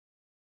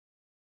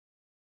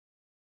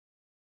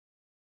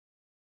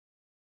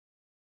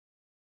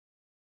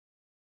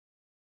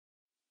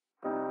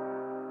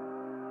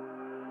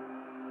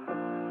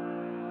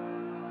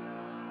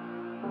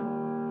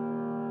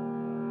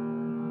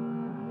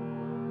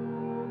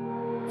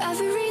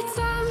Every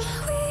time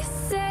we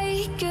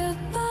say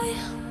goodbye.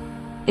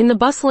 In the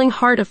bustling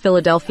heart of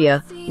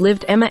Philadelphia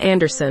lived Emma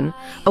Anderson,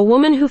 a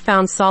woman who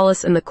found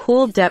solace in the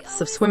cool depths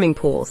of swimming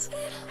pools.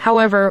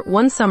 However,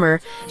 one summer,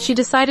 she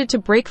decided to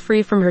break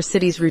free from her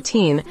city's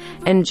routine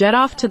and jet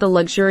off to the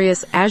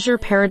luxurious Azure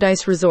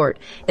Paradise Resort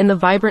in the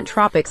vibrant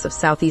tropics of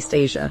Southeast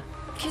Asia.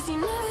 'Cause you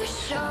never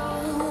show.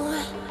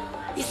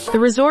 The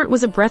resort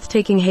was a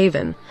breathtaking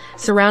haven,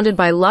 surrounded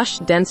by lush,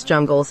 dense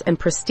jungles and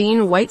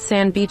pristine white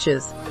sand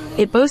beaches.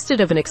 It boasted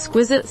of an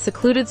exquisite,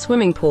 secluded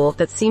swimming pool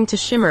that seemed to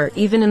shimmer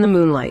even in the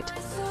moonlight.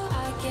 So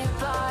I get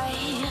by.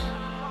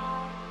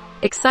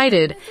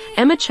 Excited,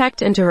 Emma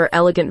checked into her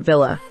elegant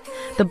villa.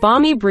 The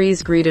balmy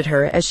breeze greeted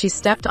her as she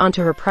stepped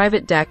onto her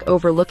private deck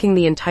overlooking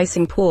the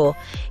enticing pool.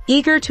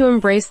 Eager to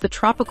embrace the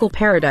tropical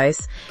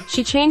paradise,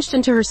 she changed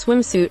into her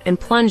swimsuit and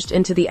plunged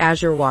into the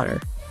azure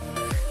water.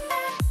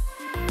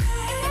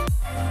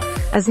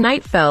 As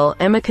night fell,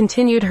 Emma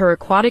continued her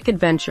aquatic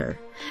adventure,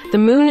 the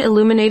moon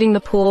illuminating the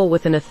pool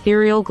with an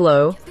ethereal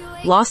glow.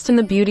 Lost in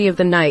the beauty of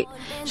the night,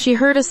 she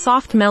heard a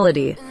soft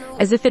melody,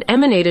 as if it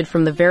emanated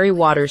from the very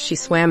waters she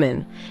swam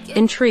in.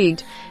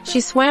 Intrigued,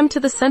 she swam to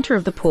the center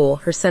of the pool,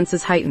 her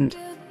senses heightened.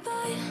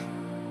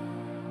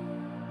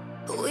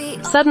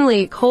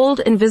 Suddenly, cold,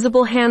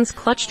 invisible hands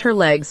clutched her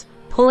legs,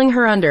 pulling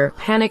her under.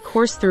 Panic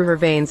coursed through her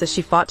veins as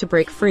she fought to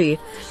break free,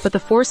 but the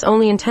force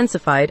only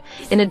intensified.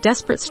 In a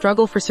desperate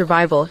struggle for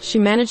survival, she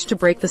managed to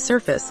break the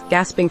surface,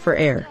 gasping for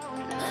air.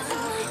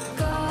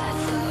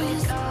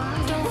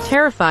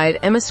 Terrified,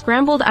 Emma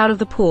scrambled out of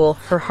the pool,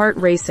 her heart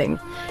racing.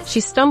 She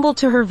stumbled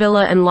to her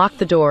villa and locked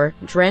the door,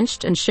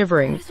 drenched and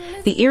shivering.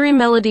 The eerie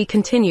melody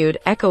continued,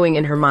 echoing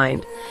in her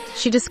mind.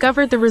 She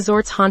discovered the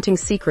resort's haunting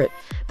secret.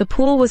 The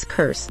pool was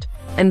cursed,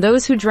 and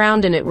those who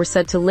drowned in it were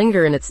said to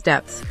linger in its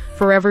depths,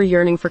 forever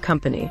yearning for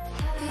company.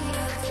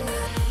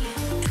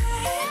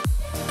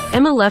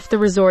 Emma left the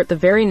resort the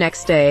very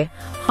next day,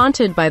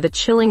 haunted by the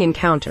chilling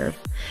encounter.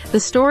 The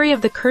story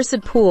of the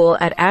cursed pool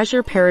at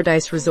Azure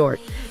Paradise Resort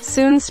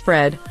soon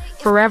spread,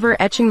 forever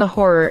etching the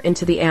horror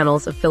into the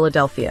annals of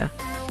Philadelphia.